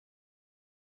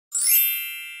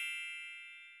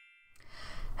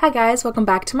Hi guys, welcome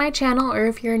back to my channel, or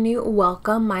if you're new,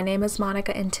 welcome. My name is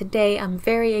Monica and today I'm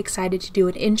very excited to do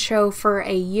an intro for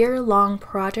a year-long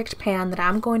project pan that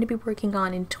I'm going to be working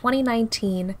on in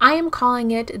 2019. I am calling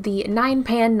it the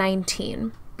 9pan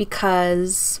 19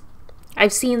 because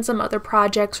I've seen some other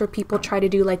projects where people try to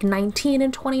do like 19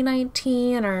 in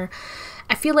 2019, or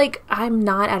I feel like I'm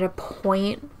not at a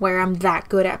point where I'm that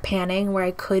good at panning where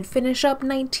I could finish up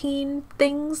 19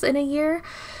 things in a year.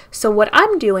 So what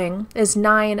I'm doing is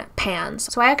 9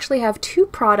 pans. So I actually have 2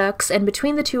 products, and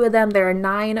between the 2 of them there are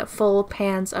 9 full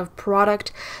pans of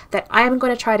product that I am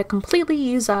going to try to completely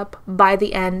use up by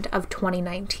the end of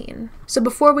 2019. So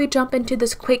before we jump into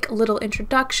this quick little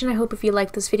introduction, I hope if you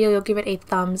like this video you'll give it a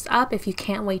thumbs up if you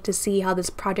can't wait to see how this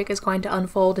project is going to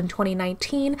unfold in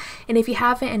 2019. And if you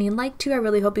haven't and you'd like to, I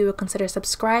really hope you would consider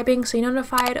subscribing so you're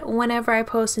notified whenever I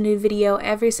post a new video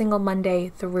every single Monday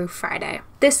through Friday.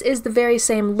 This is the very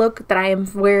same look that I am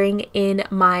wearing in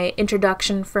my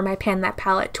introduction for my Pan That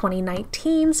Palette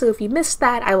 2019, so if you missed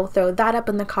that, I will throw that up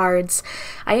in the cards.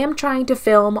 I am trying to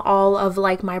film all of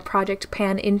like my project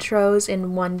pan intros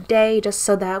in one day just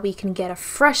so that we can get a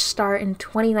fresh start in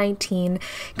 2019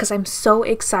 because I'm so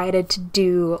excited to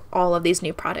do all of these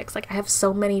new projects. Like, I have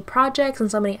so many projects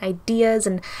and so many ideas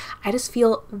and I just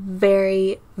feel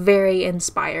very, very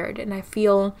inspired, and I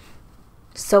feel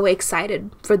so excited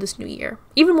for this new year,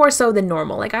 even more so than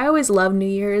normal. Like, I always love New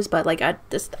Year's, but like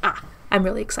I'm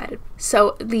really excited.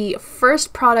 So the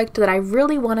first product that I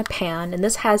really want to pan, and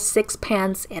this has 6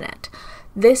 pans in it,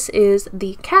 this is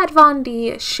the Kat Von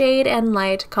D Shade and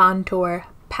Light Contour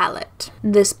palette.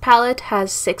 This palette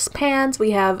has 6 pans.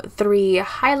 We have 3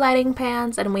 highlighting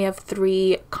pans and we have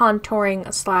 3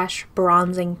 contouring slash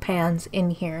bronzing pans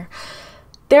in here.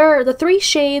 The 3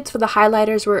 shades for the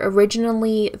highlighters were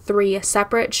originally 3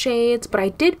 separate shades, but I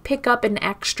did pick up an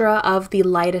extra of the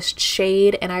lightest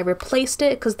shade and I replaced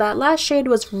it because that last shade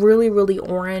was really, really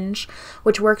orange,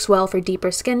 which works well for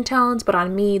deeper skin tones, but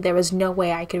on me there was no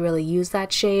way I could really use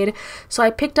that shade. So I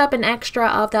picked up an extra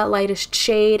of that lightest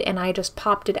shade and I just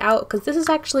popped it out because this is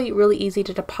actually really easy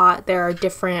to depot. There are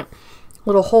different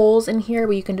little holes in here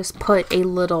where you can just put a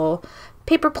little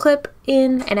paper clip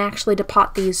in and actually depot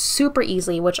these super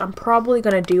easily, which I'm probably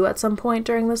going to do at some point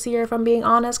during this year if I'm being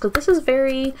honest, because this is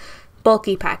very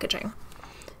bulky packaging,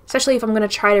 especially if I'm going to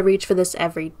try to reach for this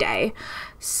every day.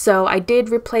 So I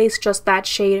did replace just that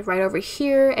shade right over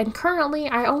here, and currently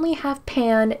I only have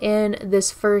pan in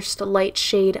this first light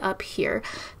shade up here.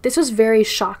 This was very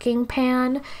shocking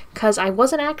pan because I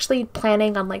wasn't actually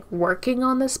planning on like working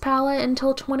on this palette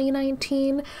until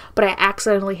 2019, but I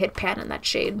accidentally hit pan in that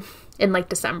shade in like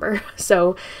December.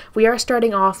 So we are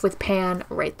starting off with pan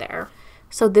right there.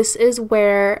 So this is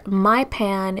where my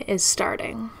pan is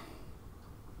starting.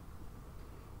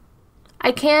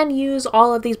 I can use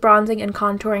all of these bronzing and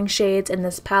contouring shades in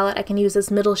this palette. I can use this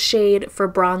middle shade for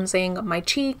bronzing my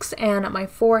cheeks and my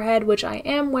forehead, which I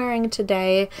am wearing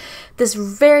today. This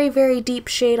very, very deep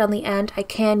shade on the end I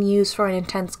can use for an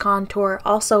intense contour,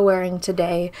 also wearing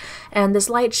today. And this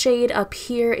light shade up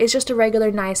here is just a regular,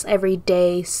 nice,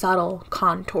 everyday, subtle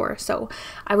contour. So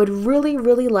I would really,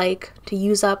 really like to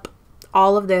use up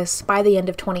all of this by the end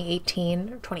of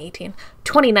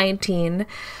 2019,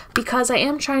 because I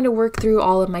am trying to work through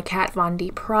all of my Kat Von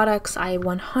D products. I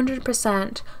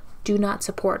 100% do not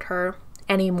support her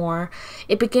anymore.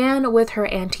 It began with her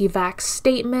anti-vax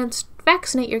statements.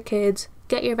 Vaccinate your kids,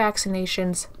 get your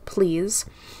vaccinations, please.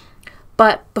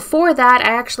 But before that,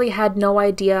 I actually had no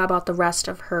idea about the rest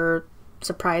of her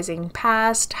surprising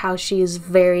past, how she's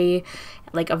very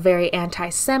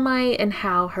anti-Semite, and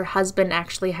how her husband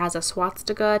actually has a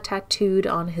swastika tattooed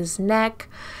on his neck.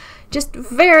 Just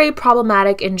very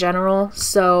problematic in general,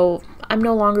 so I'm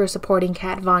no longer supporting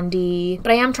Kat Von D,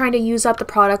 but I am trying to use up the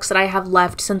products that I have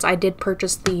left since I did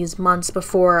purchase these months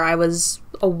before I was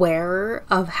aware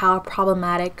of how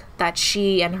problematic that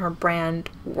she and her brand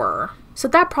were. So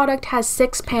that product has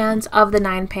 6 pans of the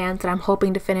 9 pans that I'm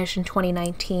hoping to finish in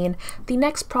 2019. The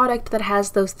next product that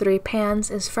has those 3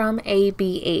 pans is from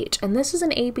ABH, and this is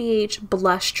an ABH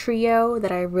blush trio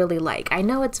that I really like. I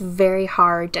know it's very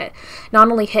hard to not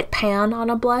only hit pan on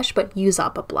a blush, but use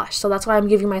up a blush. So that's why I'm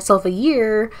giving myself a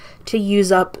year to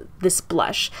use up this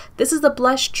blush. This is the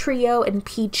blush trio in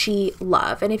Peachy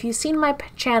Love, and if you've seen my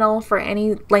channel for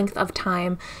any length of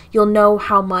time, you'll know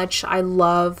how much I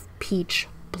love peach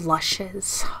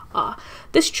blushes.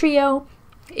 This trio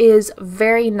is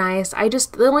very nice.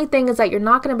 The only thing is that you're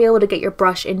not going to be able to get your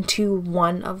brush into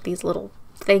one of these little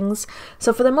things.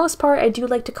 So for the most part, I do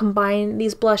like to combine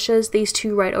these blushes. These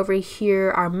two right over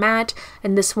here are matte,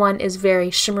 and this one is very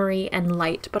shimmery and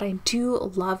light, but I do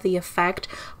love the effect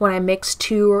when I mix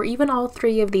two or even all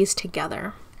three of these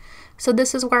together. So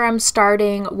this is where I'm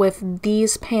starting with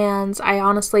these pans. I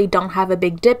honestly don't have a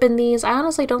big dip in these. I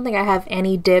honestly don't think I have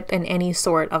any dip in any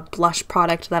sort of blush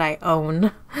product that I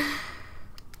own.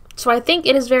 So I think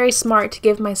it is very smart to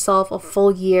give myself a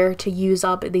full year to use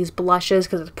up these blushes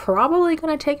because it's probably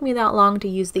going to take me that long to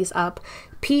use these up.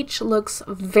 Peach looks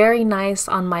very nice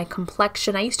on my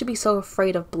complexion. I used to be so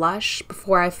afraid of blush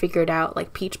before I figured out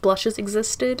like peach blushes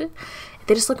existed.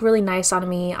 They just look really nice on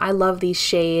me. I love these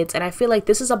shades, and I feel like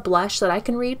this is a blush that I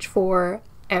can reach for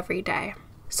every day.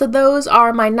 So those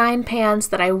are my 9 pans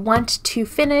that I want to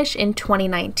finish in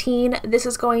 2019. This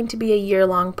is going to be a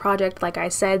year-long project, like I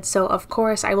said, so of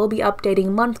course I will be updating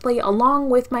monthly along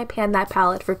with my Pan That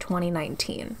palette for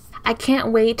 2019. I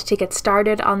can't wait to get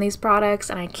started on these products,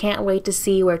 and I can't wait to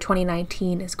see where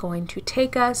 2019 is going to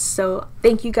take us. So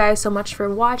thank you guys so much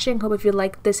for watching. Hope if you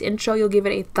liked this intro, you'll give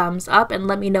it a thumbs up and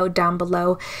let me know down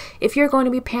below if you're going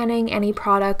to be panning any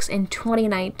products in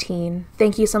 2019.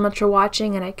 Thank you so much for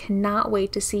watching, and I cannot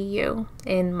wait to see you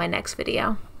in my next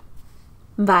video.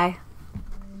 Bye.